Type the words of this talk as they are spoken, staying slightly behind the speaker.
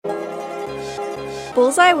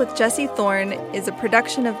Bullseye with Jesse Thorne is a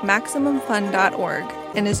production of MaximumFun.org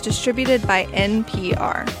and is distributed by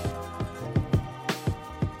NPR.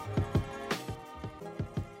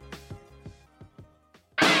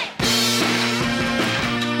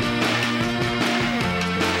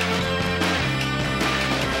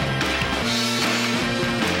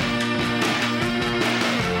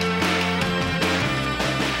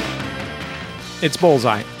 It's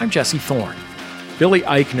Bullseye. I'm Jesse Thorne. Billy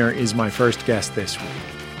Eichner is my first guest this week.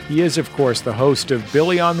 He is, of course, the host of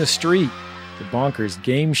Billy on the Street, the bonkers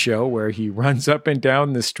game show where he runs up and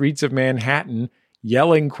down the streets of Manhattan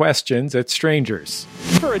yelling questions at strangers.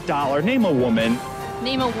 For $1, name a woman.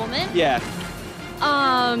 Name a woman? Yeah.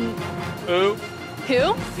 Who?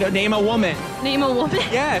 Who? No, name a woman. Name a woman?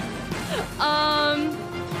 Yeah.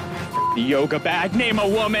 Yoga bag, name a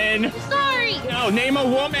woman. Sorry. No, name a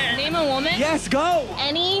woman. Name a woman? Yes, go.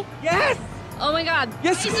 Any? Yes. Oh my god.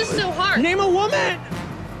 Yes. Why is this so hard? Name a woman.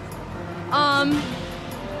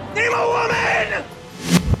 Name a woman.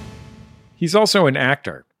 He's also an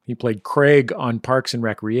actor. He played Craig on Parks and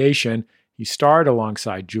Recreation. He starred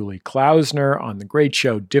alongside Julie Klausner on the great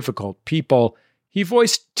show Difficult People. He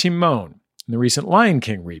voiced Timon in the recent Lion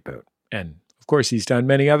King reboot. And, of course, he's done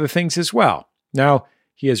many other things as well. Now,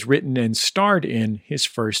 he has written and starred in his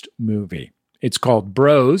first movie. It's called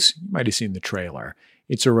Bros. You might have seen the trailer.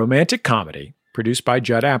 It's a romantic comedy produced by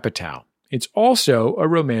Judd Apatow. It's also a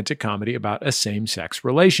romantic comedy about a same-sex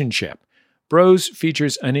relationship. Bros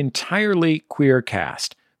features an entirely queer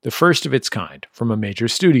cast, the first of its kind from a major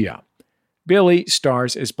studio. Billy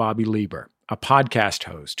stars as Bobby Lieber, a podcast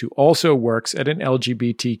host who also works at an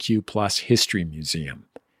LGBTQ+ history museum.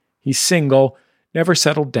 He's single, never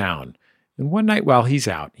settled down, and one night while he's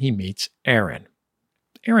out, he meets Aaron.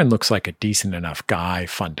 Aaron looks like a decent enough guy,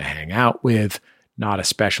 fun to hang out with, not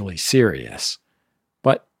especially serious.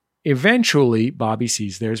 But eventually, Bobby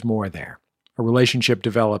sees there's more there. A relationship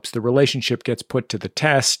develops. The relationship gets put to the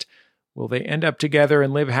test. Will they end up together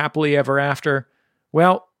and live happily ever after?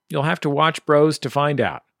 Well, you'll have to watch Bros to find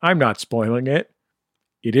out. I'm not spoiling it.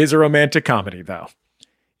 It is a romantic comedy, though.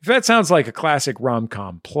 If that sounds like a classic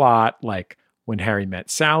rom-com plot, like When Harry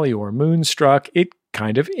Met Sally or Moonstruck, it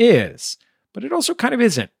kind of is. But it also kind of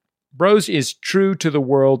isn't. Bros is true to the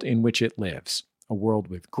world in which it lives, a world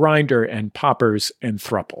with Grindr and poppers and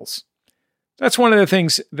thruples. That's one of the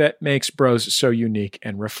things that makes Bros so unique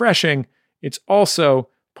and refreshing. It's also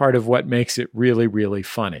part of what makes it really, really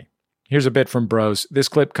funny. Here's a bit from Bros. This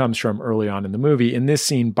clip comes from early on in the movie. In this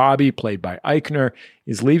scene, Bobby, played by Eichner,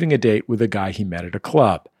 is leaving a date with a guy he met at a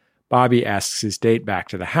club. Bobby asks his date back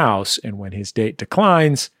to the house, and when his date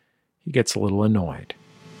declines, he gets a little annoyed.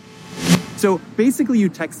 So basically you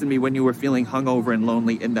texted me when you were feeling hungover and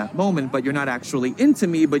lonely in that moment, but you're not actually into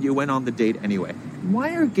me, but you went on the date anyway.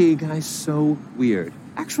 Why are gay guys so weird?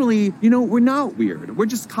 Actually, we're not weird. We're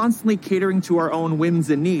just constantly catering to our own whims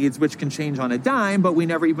and needs, which can change on a dime, but we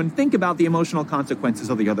never even think about the emotional consequences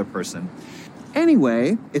of the other person.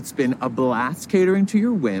 Anyway, it's been a blast catering to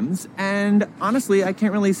your whims, and honestly, I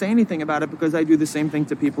can't really say anything about it because I do the same thing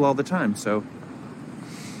to people all the time, so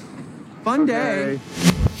fun day.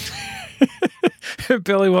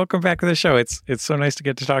 Billy, welcome back to the show. It's so nice to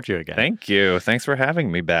get to talk to you again. Thank you. Thanks for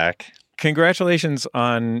having me back. Congratulations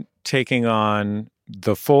on taking on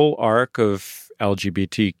the full arc of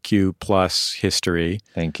LGBTQ plus history.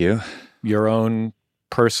 Thank you. Your own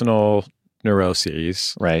personal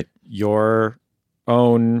neuroses. Right. Your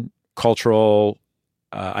own cultural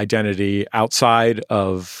identity outside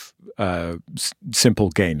of simple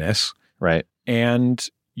gayness. Right. And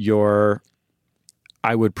your,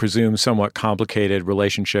 I would presume, somewhat complicated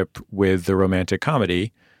relationship with the romantic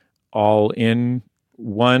comedy, all in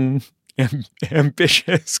one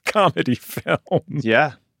ambitious comedy film.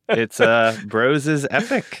 Yeah. It's Bros is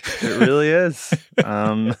epic. It really is.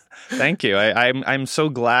 Thank you. I'm so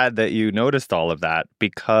glad that you noticed all of that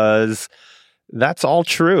because that's all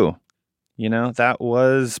true. That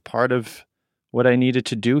was part of what I needed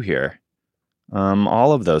to do here.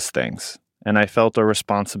 All of those things. And I felt a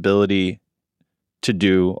responsibility to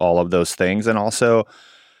do all of those things. And also,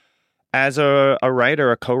 as a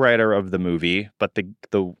writer, a co-writer of the movie, but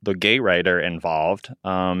the gay writer involved,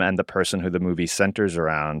 and the person who the movie centers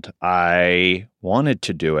around, I wanted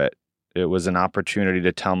to do it. It was an opportunity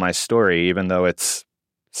to tell my story, even though it's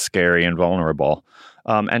scary and vulnerable,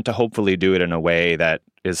 and to hopefully do it in a way that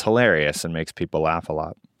is hilarious and makes people laugh a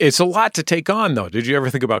lot. It's a lot to take on, though. Did you ever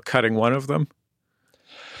think about cutting one of them?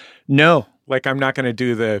 No. Like, I'm not going to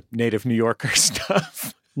do the native New Yorker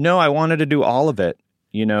stuff. No, I wanted to do all of it.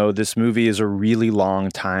 This movie is a really long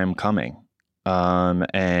time coming.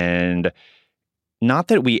 And not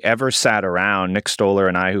that we ever sat around, Nick Stoller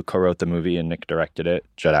and I, who co-wrote the movie and Nick directed it,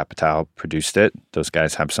 Judd Apatow produced it. Those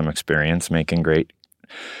guys have some experience making great,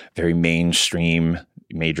 very mainstream,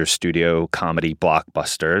 major studio comedy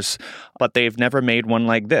blockbusters, but they've never made one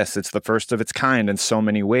like this. It's the first of its kind in so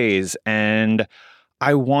many ways. And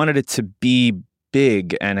I wanted it to be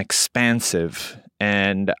big and expansive.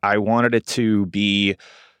 And I wanted it to be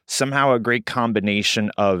somehow a great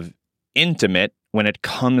combination of intimate when it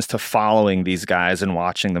comes to following these guys and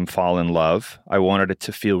watching them fall in love. I wanted it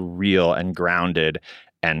to feel real and grounded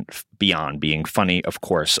and beyond being funny, of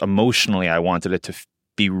course. Emotionally, I wanted it to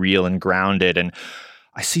be real and grounded. And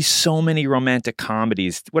I see so many romantic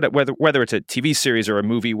comedies, whether it's a TV series or a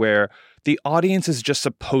movie, where the audience is just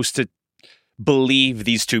supposed to believe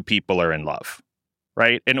these two people are in love,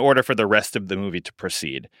 right? In order for the rest of the movie to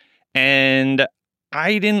proceed. And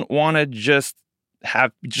I didn't want to just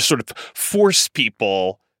sort of force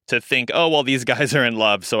people to think, oh, well, these guys are in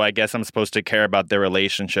love, so I guess I'm supposed to care about their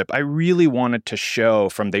relationship. I really wanted to show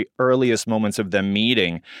from the earliest moments of them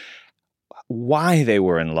meeting why they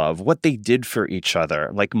were in love, what they did for each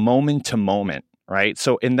other, like moment to moment, right?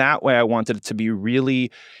 So in that way, I wanted it to be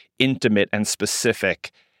really intimate and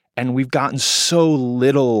specific. And we've gotten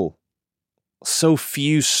so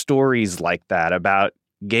few stories like that about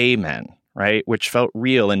gay men, right? Which felt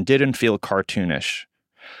real and didn't feel cartoonish.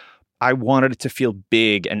 I wanted it to feel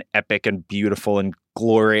big and epic and beautiful and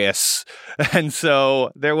glorious. And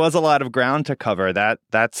so there was a lot of ground to cover.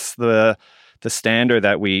 That's the standard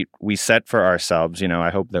that we set for ourselves. I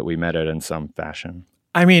hope that we met it in some fashion.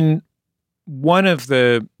 I mean, one of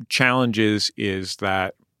the challenges is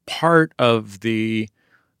that part of the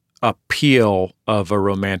appeal of a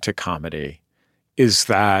romantic comedy is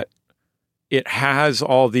that it has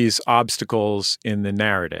all these obstacles in the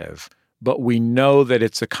narrative, but we know that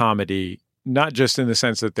it's a comedy, not just in the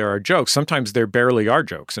sense that there are jokes. Sometimes there barely are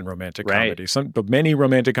jokes in romantic comedy. But many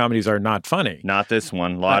romantic comedies are not funny. Not this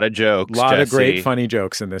one. A lot of jokes. A lot of great funny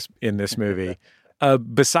jokes in this movie.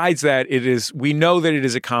 Besides that, we know that it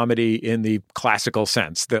is a comedy in the classical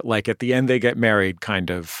sense, that like at the end they get married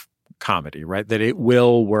kind of comedy, right? That it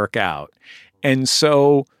will work out. And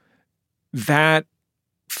so that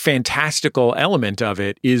fantastical element of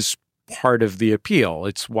it is part of the appeal.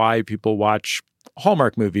 It's why people watch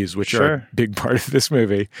Hallmark movies, which are a big part of this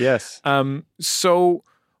movie. Yes. So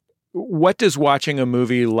what does watching a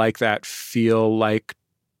movie like that feel like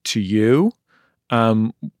to you?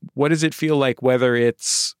 What does it feel like, whether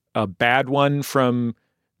it's a bad one from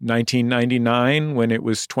 1999 when it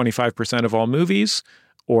was 25% of all movies,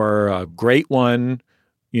 or a great one?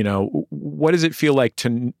 What does it feel like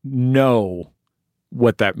to know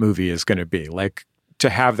what that movie is going to be, like to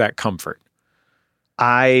have that comfort?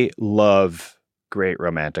 I love great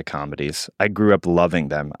romantic comedies. I grew up loving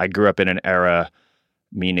them. I grew up in an era,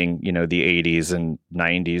 meaning, the 80s and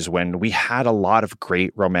 90s, when we had a lot of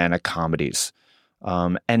great romantic comedies.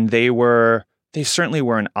 And they certainly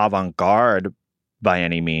weren't avant-garde by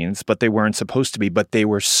any means, but they weren't supposed to be, but they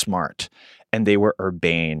were smart and they were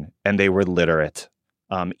urbane and they were literate.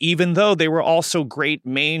 Even though they were also great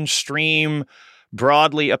mainstream,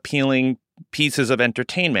 broadly appealing pieces of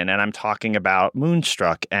entertainment. And I'm talking about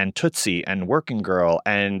Moonstruck and Tootsie and Working Girl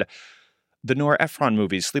and the Nora Ephron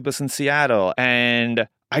movies, Sleepless in Seattle. And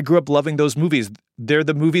I grew up loving those movies. They're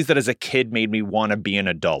the movies that as a kid made me want to be an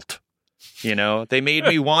adult. They made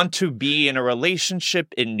me want to be in a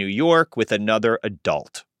relationship in New York with another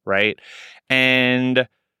adult, right? And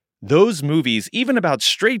those movies, even about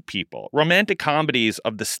straight people, romantic comedies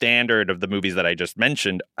of the standard of the movies that I just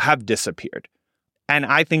mentioned, have disappeared. And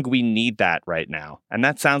I think we need that right now. And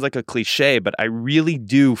that sounds like a cliche, but I really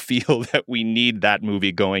do feel that we need that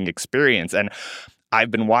movie-going experience. And I've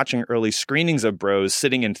been watching early screenings of Bros,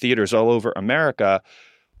 sitting in theaters all over America,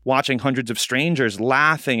 watching hundreds of strangers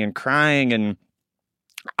laughing and crying. And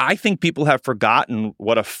I think people have forgotten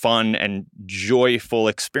what a fun and joyful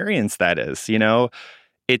experience that is.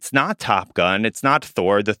 It's not Top Gun. It's not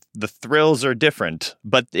Thor. The thrills are different,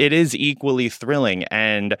 but it is equally thrilling.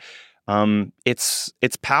 And it's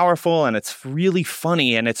powerful and it's really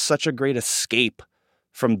funny, and it's such a great escape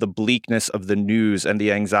from the bleakness of the news and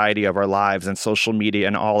the anxiety of our lives and social media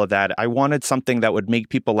and all of that. I wanted something that would make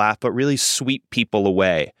people laugh, but really sweep people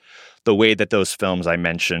away the way that those films I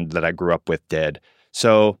mentioned that I grew up with did.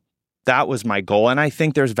 So that was my goal. And I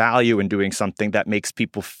think there's value in doing something that makes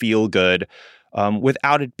people feel good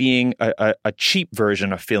without it being a cheap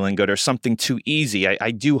version of feeling good or something too easy.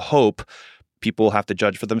 I do hope, people will have to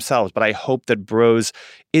judge for themselves, but I hope that Bros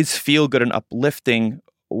is feel good and uplifting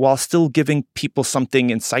while still giving people something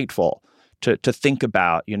insightful to think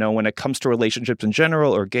about, when it comes to relationships in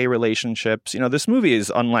general or gay relationships. This movie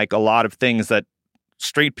is unlike a lot of things that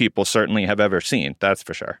straight people certainly have ever seen. That's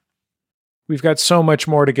for sure. We've got so much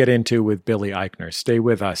more to get into with Billy Eichner. Stay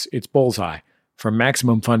with us. It's Bullseye from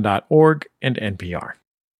MaximumFun.org and NPR.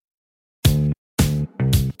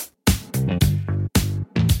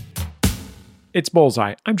 It's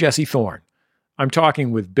Bullseye. I'm Jesse Thorne. I'm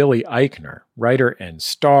talking with Billy Eichner, writer and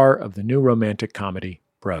star of the new romantic comedy,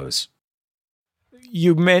 Bros.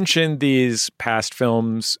 You mentioned these past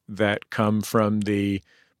films that come from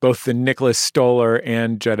both the Nicholas Stoller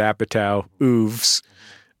and Judd Apatow oeuvres.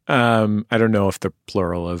 I don't know if the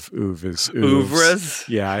plural of oeuvre is oeuvres.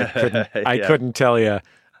 Yeah, I couldn't tell you.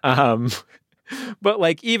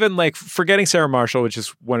 But even Forgetting Sarah Marshall, which is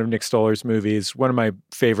one of Nick Stoller's movies, one of my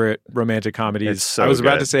favorite romantic comedies. It's so I was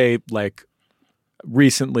about good. to say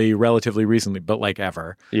recently, relatively recently, but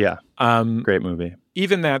ever. Yeah. Great movie.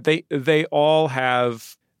 Even that, they all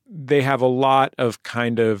have a lot of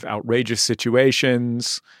kind of outrageous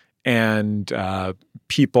situations and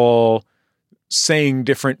people saying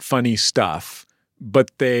different funny stuff, but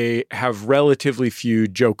they have relatively few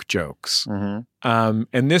jokes. Mm-hmm.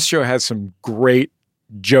 And this show has some great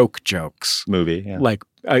jokes. Movie, yeah.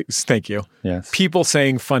 Thank you. Yes. People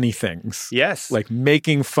saying funny things. Yes.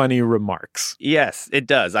 Making funny remarks. Yes, it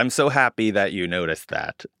does. I'm so happy that you noticed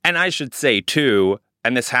that. And I should say, too,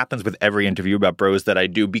 and this happens with every interview about Bros that I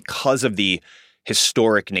do, because of the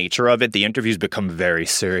historic nature of it, the interviews become very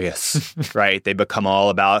serious, right? They become all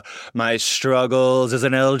about my struggles as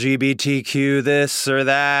an LGBTQ this or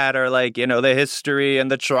that, or the history and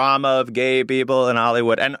the trauma of gay people in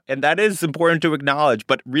Hollywood. And that is important to acknowledge,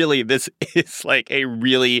 but really this is a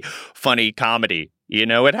really funny comedy.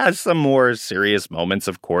 It has some more serious moments,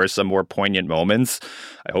 of course, some more poignant moments.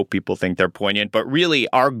 I hope people think they're poignant, but really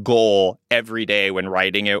our goal every day when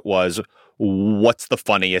writing it was, what's the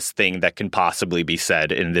funniest thing that can possibly be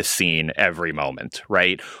said in this scene every moment,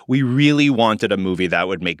 right? We really wanted a movie that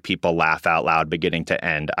would make people laugh out loud beginning to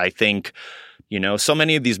end. I think, so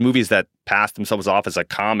many of these movies that pass themselves off as a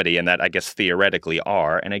comedy, and that I guess theoretically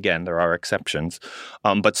are, and again, there are exceptions,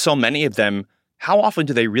 but so many of them, how often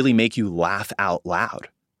do they really make you laugh out loud,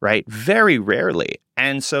 right? Very rarely.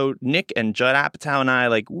 And so Nick and Judd Apatow and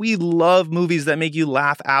I, we love movies that make you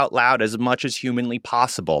laugh out loud as much as humanly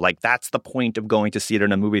possible. That's the point of going to see it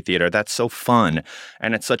in a movie theater. That's so fun.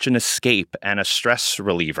 And it's such an escape and a stress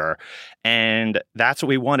reliever. And that's what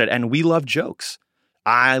we wanted. And we love jokes.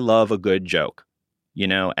 I love a good joke,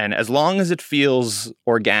 and as long as it feels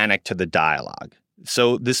organic to the dialogue.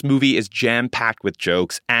 So this movie is jam-packed with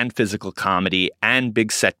jokes and physical comedy and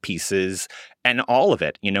big set pieces and all of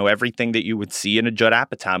it. Everything that you would see in a Judd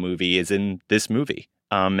Apatow movie is in this movie.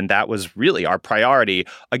 And that was really our priority.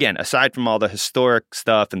 Again, aside from all the historic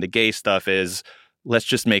stuff and the gay stuff, is let's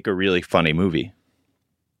just make a really funny movie.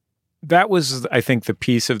 That was, I think, the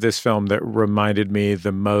piece of this film that reminded me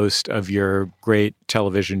the most of your great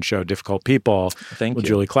television show, Difficult People, Thank with you.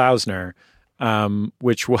 Julie Klausner,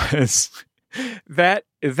 which was... That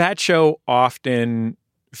show often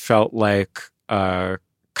felt like a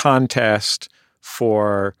contest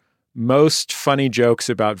for most funny jokes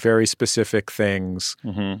about very specific things.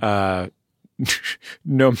 Mm-hmm.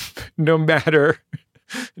 No matter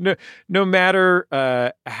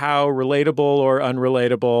how relatable or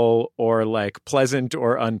unrelatable or pleasant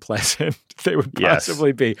or unpleasant they would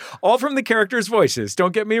possibly be. All from the characters' voices.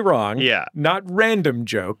 Don't get me wrong. Yeah. Not random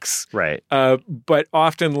jokes. Right. But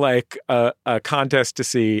often a contest to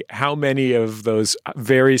see how many of those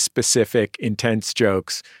very specific, intense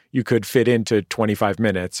jokes you could fit into 25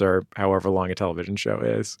 minutes or however long a television show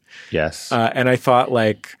is. Yes. And I thought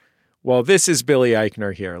well, this is Billy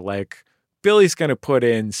Eichner here. Billy's going to put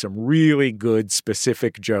in some really good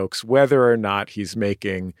specific jokes, whether or not he's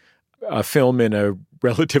making a film in a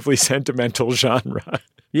relatively sentimental genre.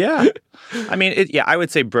 Yeah. I mean, I would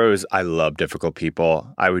say Bros, I love Difficult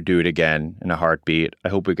People. I would do it again in a heartbeat. I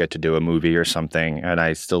hope we get to do a movie or something. And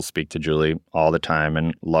I still speak to Julie all the time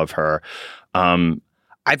and love her.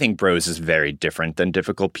 I think Bros is very different than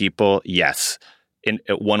Difficult People. Yes. In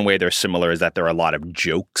one way they're similar is that there are a lot of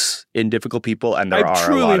jokes in Difficult People, and there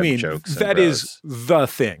are a lot of jokes in that Bros. Is the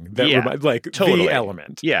thing that totally. the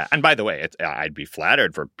element. Yeah, and by the way, I'd be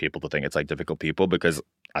flattered for people to think it's like Difficult People because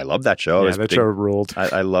I love that show. Yeah, that show ruled.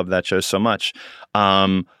 I love that show so much.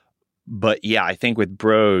 But yeah, I think with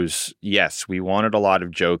Bros, yes, we wanted a lot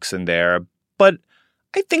of jokes in there, but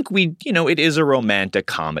I think it is a romantic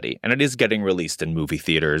comedy, and it is getting released in movie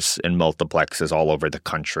theaters and multiplexes all over the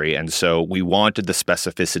country. And so we wanted the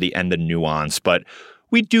specificity and the nuance, but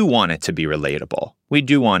we do want it to be relatable. We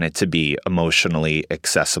do want it to be emotionally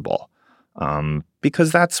accessible.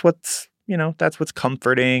 because that's what's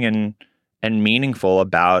comforting and meaningful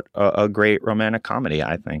about a great romantic comedy,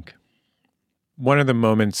 I think. One of the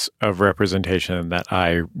moments of representation that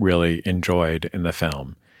I really enjoyed in the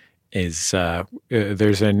film is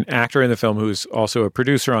there's an actor in the film who's also a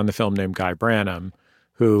producer on the film named Guy Branum,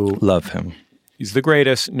 who... Love him. He's the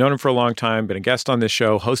greatest, known him for a long time, been a guest on this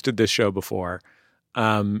show, hosted this show before.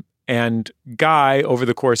 And Guy, over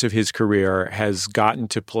the course of his career, has gotten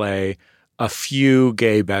to play a few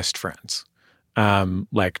gay best friends.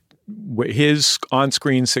 His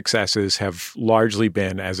on-screen successes have largely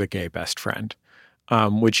been as a gay best friend,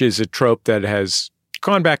 which is a trope that has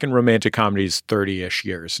gone back in romantic comedies 30-ish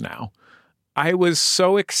years now. I was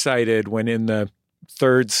so excited when in the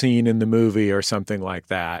third scene in the movie or something like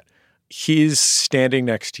that, he's standing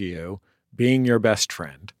next to you, being your best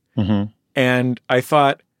friend. Mm-hmm. And I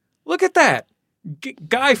thought, look at that.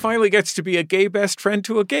 Guy finally gets to be a gay best friend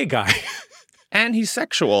to a gay guy. And he's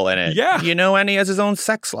sexual in it. Yeah. And he has his own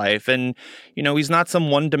sex life. And, he's not some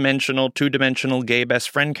one-dimensional, two-dimensional gay best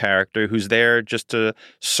friend character who's there just to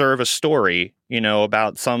serve a story,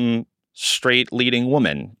 about some straight leading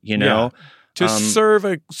woman, Yeah. To serve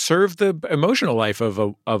the emotional life of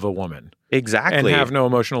a woman. Exactly. And have no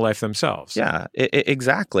emotional life themselves. Yeah,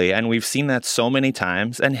 exactly. And we've seen that so many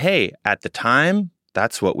times. And hey, at the time,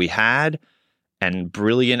 that's what we had. And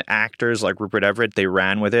brilliant actors like Rupert Everett, they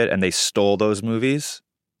ran with it and they stole those movies.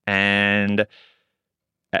 And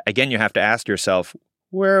again, you have to ask yourself,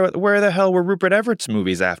 where the hell were Rupert Everett's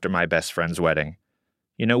movies after My Best Friend's Wedding?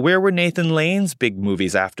 Where were Nathan Lane's big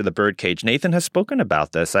movies after The Birdcage? Nathan has spoken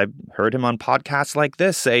about this. I've heard him on podcasts like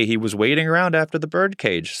this say he was waiting around after The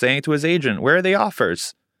Birdcage, saying to his agent, where are the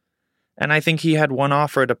offers? And I think he had one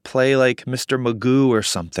offer to play like Mr. Magoo or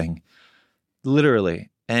something. Literally.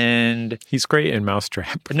 And he's great in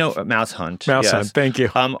Mousetrap. No, Mouse Hunt. Mouse Hunt, thank you.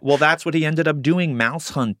 Well, that's what he ended up doing,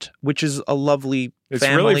 Mouse Hunt, which is a lovely It's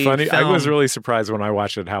family really funny. film. I was really surprised when I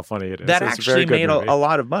watched it how funny it is. That It's actually a very made good movie. a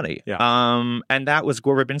lot of money. Yeah. And that was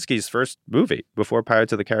Gore Verbinski's first movie before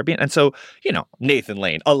Pirates of the Caribbean. And so, Nathan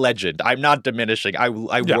Lane, a legend. I'm not diminishing. I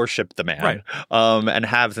worship the man. Right. And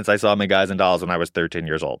have since I saw him in Guys and Dolls when I was 13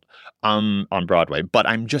 years old on Broadway. But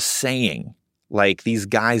I'm just saying, these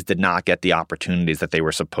guys did not get the opportunities that they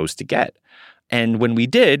were supposed to get. And when we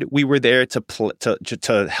did, we were there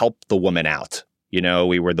to help the woman out.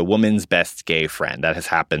 We were the woman's best gay friend. That has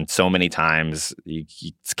happened so many times.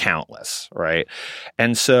 It's countless, right?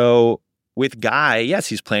 And so with Guy, yes,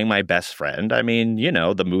 he's playing my best friend. I mean,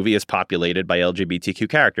 the movie is populated by LGBTQ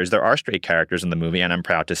characters. There are straight characters in the movie, and I'm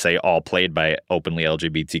proud to say all played by openly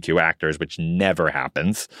LGBTQ actors, which never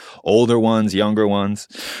happens. Older ones, younger ones.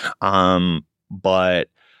 But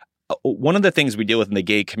one of the things we deal with in the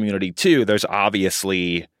gay community, too, there's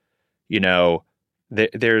obviously, we're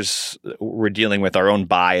dealing with our own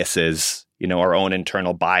biases, our own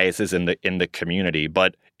internal biases in the community.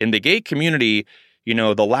 But in the gay community,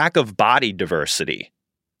 the lack of body diversity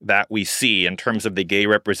that we see in terms of the gay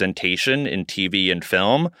representation in TV and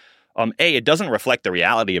film, it doesn't reflect the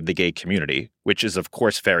reality of the gay community, which is, of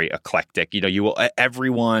course, very eclectic.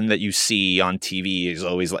 Everyone that you see on TV is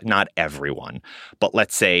always not everyone, but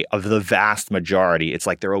let's say of the vast majority, it's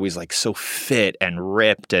they're always so fit and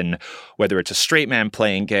ripped. And whether it's a straight man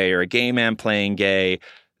playing gay or a gay man playing gay,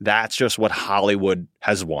 that's just what Hollywood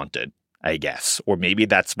has wanted, I guess. Or maybe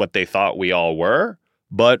that's what they thought we all were,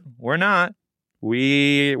 but we're not.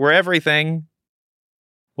 We're everything.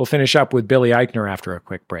 We'll finish up with Billy Eichner after a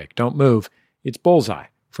quick break. Don't move. It's Bullseye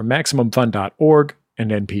from MaximumFun.org and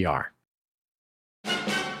NPR.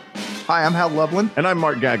 Hi, I'm Hal Loveland. And I'm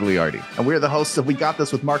Mark Gagliardi. And we're the hosts of We Got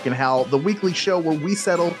This with Mark and Hal, the weekly show where we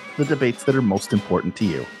settle the debates that are most important to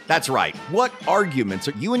you. That's right. What arguments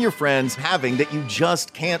are you and your friends having that you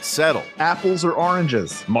just can't settle? Apples or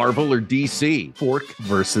oranges? Marvel or DC? Fork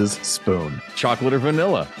versus spoon? Chocolate or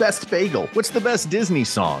vanilla? Best bagel? What's the best Disney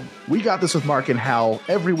song? We Got This with Mark and Hal.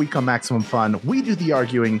 Every week on Maximum Fun, we do the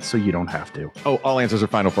arguing so you don't have to. Oh, all answers are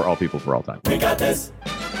final for all people for all time. We got this.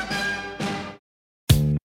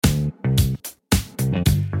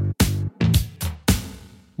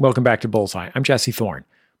 Welcome back to Bullseye. I'm Jesse Thorne.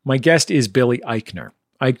 My guest is Billy Eichner.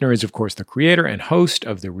 Eichner is, of course, the creator and host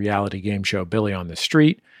of the reality game show Billy on the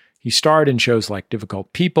Street. He starred in shows like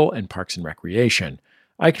Difficult People and Parks and Recreation.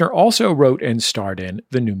 Eichner also wrote and starred in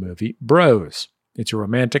the new movie Bros. It's a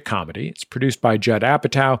romantic comedy. It's produced by Judd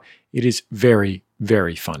Apatow. It is very,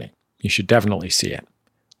 very funny. You should definitely see it.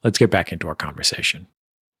 Let's get back into our conversation.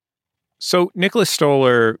 So Nicholas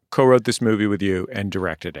Stoller co-wrote this movie with you and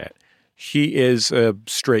directed it. He is a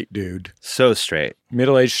straight dude. So straight.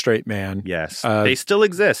 Middle-aged straight man. Yes. They still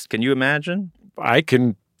exist. Can you imagine? I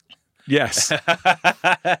can Yes.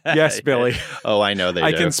 Yes, Billy. Oh, I know they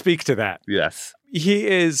I do. can speak to that. Yes. He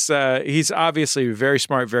is, he's obviously a very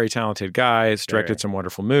smart, very talented guy. He's directed some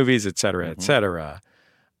wonderful movies, et cetera, et cetera.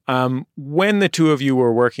 When the two of you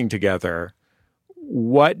were working together,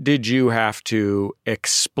 what did you have to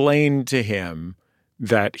explain to him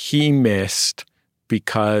that he missed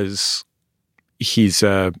because he's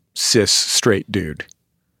a cis straight dude?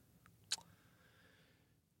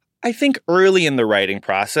 I think early in the writing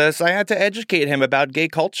process, I had to educate him about gay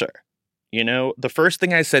culture. You know, the first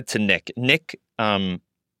thing I said to Nick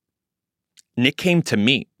came to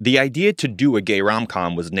me. The idea to do a gay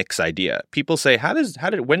rom-com was Nick's idea. People say,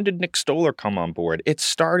 when did Nick Stoller come on board? It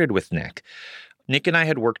started with Nick. Nick and I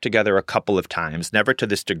had worked together a couple of times, never to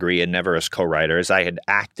this degree and never as co-writers. I had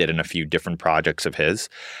acted in a few different projects of his.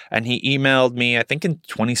 And he emailed me, I think in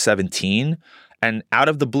 2017, and out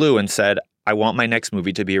of the blue and said, I want my next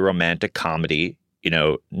movie to be a romantic comedy. You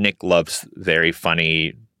know, Nick loves very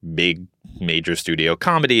funny, big, major studio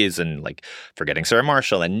comedies and like Forgetting Sarah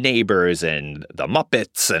Marshall and Neighbors and The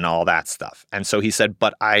Muppets and all that stuff. And so he said,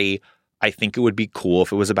 but I think it would be cool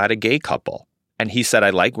if it was about a gay couple. And he said, I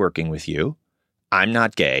like working with you. I'm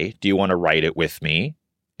not gay. Do you want to write it with me?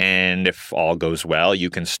 And if all goes well, you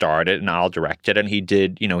can start it and I'll direct it. And he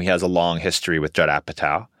did, you know, he has a long history with Judd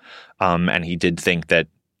Apatow. And he did think that,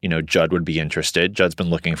 you know, Judd would be interested. Judd's been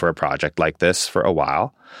looking for a project like this for a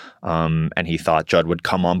while. And he thought Judd would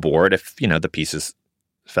come on board if, you know, the pieces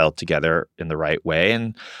fell together in the right way.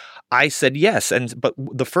 And I said yes. But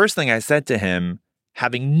the first thing I said to him,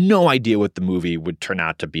 having no idea what the movie would turn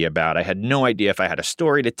out to be about, I had no idea if I had a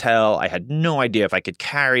story to tell. I had no idea if I could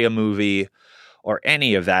carry a movie or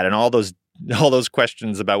any of that. And all those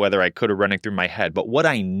questions about whether I could are running through my head. But what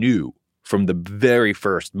I knew from the very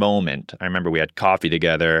first moment, I remember we had coffee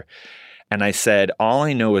together and I said, all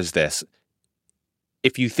I know is this.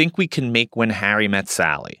 If you think we can make When Harry Met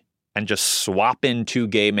Sally and just swap in two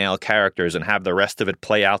gay male characters and have the rest of it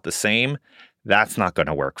play out the same, that's not going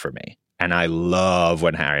to work for me. And I love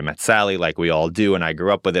When Harry Met Sally, like we all do. And I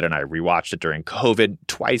grew up with it and I rewatched it during COVID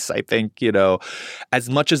twice, I think, you know. As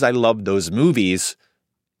much as I love those movies,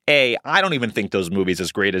 I don't even think those movies,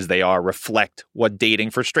 as great as they are, reflect what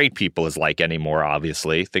dating for straight people is like anymore,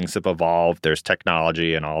 obviously. Things have evolved. There's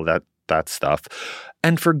technology and all that stuff.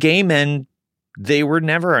 And for gay men, they were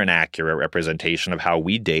never an accurate representation of how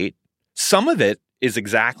we date. Some of it is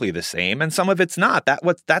exactly the same and some of it's not.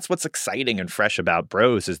 That's what's exciting and fresh about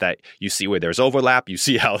Bros is that you see where there's overlap, you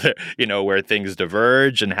see how where things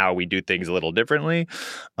diverge and how we do things a little differently.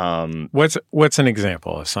 What's an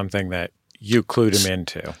example of something that you clued him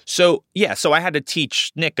into? So I had to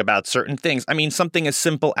teach Nick about certain things. I mean, something as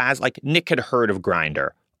simple as like Nick had heard of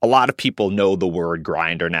Grindr. A lot of people know the word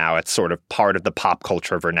Grindr now. It's sort of part of the pop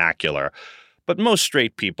culture vernacular. But most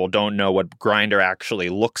straight people don't know what Grindr actually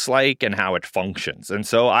looks like and how it functions. And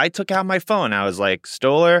so I took out my phone. I was like,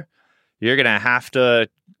 Stoller, you're going to have to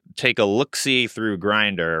take a look-see through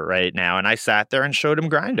Grindr right now. And I sat there and showed him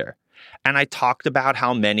Grindr. And I talked about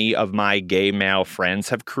how many of my gay male friends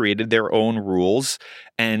have created their own rules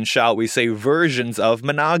and, shall we say, versions of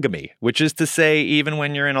monogamy, which is to say, even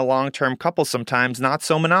when you're in a long-term couple, sometimes not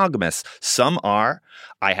so monogamous. Some are.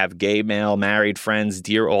 I have gay male married friends,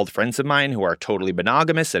 dear old friends of mine who are totally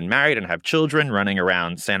monogamous and married and have children running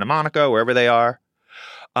around Santa Monica, wherever they are.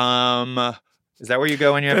 Is that where you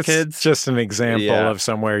go when you have kids? Just an example of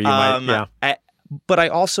somewhere you might, But I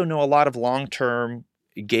also know a lot of long-term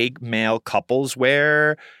gay male couples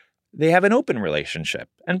where they have an open relationship.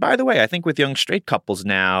 And by the way, I think with young straight couples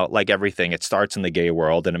now, like everything, it starts in the gay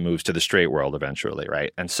world and it moves to the straight world eventually,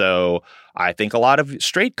 right? And so I think a lot of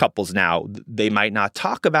straight couples now, they might not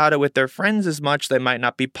talk about it with their friends as much. They might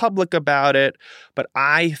not be public about it. But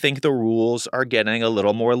I think the rules are getting a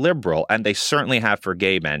little more liberal. And they certainly have for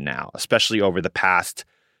gay men now, especially over the past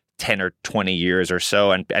 10 or 20 years or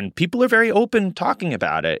so. And people are very open talking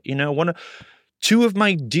about it. You know, two of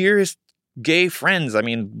my dearest gay friends, I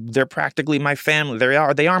mean, they're practically my family.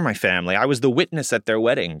 They are my family. I was the witness at their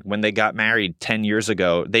wedding when they got married 10 years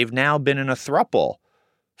ago. They've now been in a throuple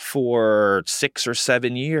for 6 or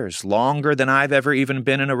 7 years, longer than I've ever even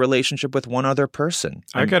been in a relationship with one other person.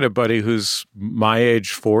 I got a buddy who's my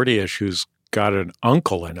age, 40-ish, who's got an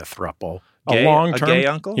uncle in a throuple. A long-term gay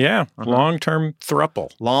uncle? Yeah, long-term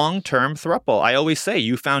throuple. Long-term throuple. I always say,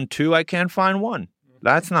 you found two, I can't find one.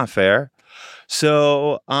 That's not fair.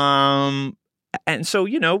 So, and so,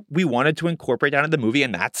 you know, we wanted to incorporate that in the movie,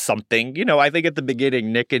 and that's something, you know, I think at the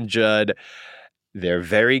beginning, Nick and Judd, they're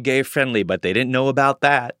very gay friendly, but they didn't know about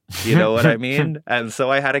that. You know what I mean? And so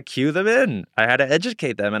I had to cue them in. I had to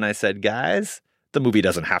educate them. And I said, guys, the movie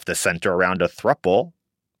doesn't have to center around a throuple.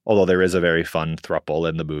 although there is a very fun throuple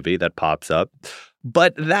in the movie that pops up.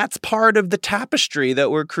 But that's part of the tapestry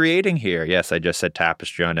that we're creating here. Yes, I just said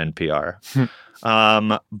tapestry on NPR.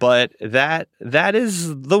 But that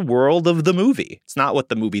is the world of the movie. It's not what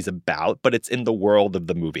the movie's about, but it's in the world of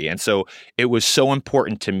the movie. And so it was so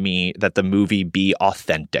important to me that the movie be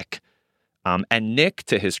authentic. And Nick,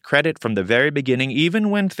 to his credit from the very beginning,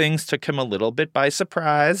 even when things took him a little bit by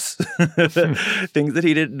surprise, things that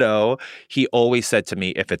he didn't know, he always said to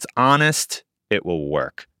me, if it's honest, it will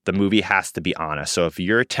work. The movie has to be honest. So if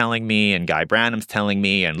you're telling me and Guy Branum's telling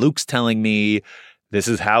me and Luke's telling me this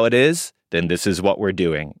is how it is, then this is what we're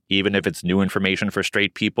doing, even if it's new information for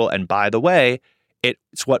straight people. And by the way,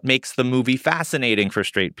 it's what makes the movie fascinating for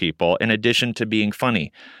straight people, in addition to being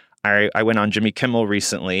funny. I went on Jimmy Kimmel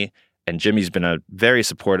recently, and Jimmy's been very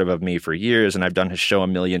supportive of me for years, and I've done his show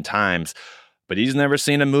 1 million times, but he's never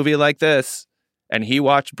seen a movie like this. And he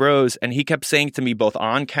watched Bros, and he kept saying to me, both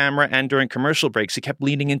on camera and during commercial breaks, he kept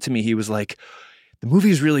leaning into me. He was like, the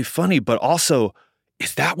movie's really funny, but also,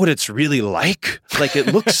 is that what it's really like? Like, it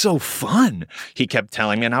looks so fun. He kept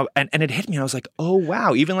telling me, and it hit me. I was like, oh,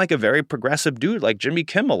 wow. Even like a very progressive dude like Jimmy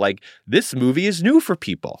Kimmel, like, this movie is new for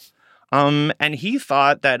people. And he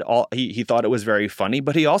thought that he thought it was very funny,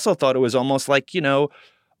 but he also thought it was almost like,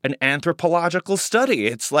 an anthropological study.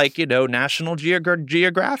 It's like, National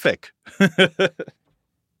Geographic.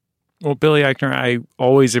 Well, Billy Eichner, I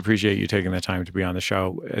always appreciate you taking the time to be on the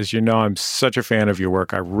show. As you know, I'm such a fan of your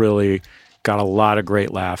work. I really got a lot of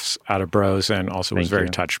great laughs out of Bros and also was very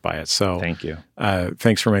touched by it. So thank you.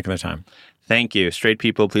 Thanks for making the time. Thank you. Straight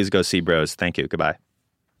people, please go see Bros. Thank you. Goodbye.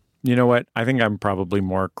 You know what? I think I'm probably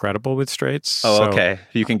more credible with straights. Oh, so okay.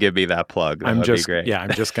 You can give me that plug. That would be great. Yeah,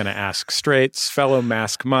 I'm just going to ask straights, fellow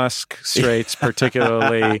Mask Musk straights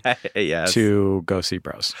particularly, yes, to go see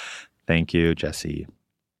Bros. Thank you, Jesse.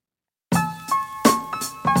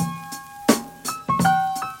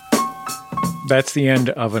 That's the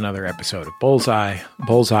end of another episode of Bullseye.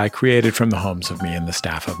 Bullseye created from the homes of me and the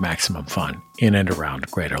staff of Maximum Fun in and around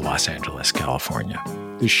Greater Los Angeles, California.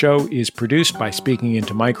 The show is produced by Speaking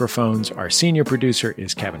Into Microphones. Our senior producer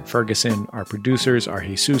is Kevin Ferguson. Our producers are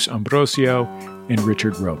Jesus Ambrosio and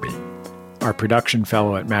Richard Roby. Our production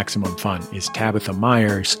fellow at Maximum Fun is Tabitha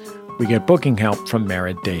Myers. We get booking help from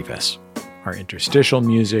Merritt Davis. Our interstitial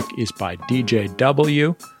music is by DJ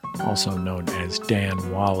W, also known as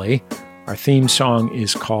Dan Wally. Our theme song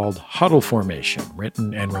is called Huddle Formation,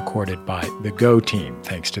 written and recorded by the Go Team.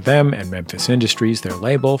 Thanks to them and Memphis Industries, their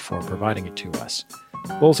label, for providing it to us.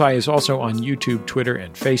 Bullseye is also on YouTube, Twitter,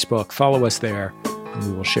 and Facebook. Follow us there, and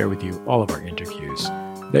we will share with you all of our interviews,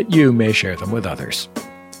 that you may share them with others.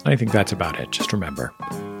 I think that's about it. Just remember,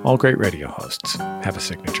 all great radio hosts have a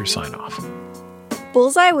signature sign-off.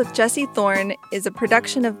 Bullseye with Jesse Thorne is a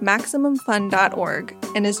production of MaximumFun.org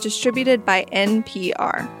and is distributed by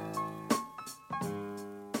NPR.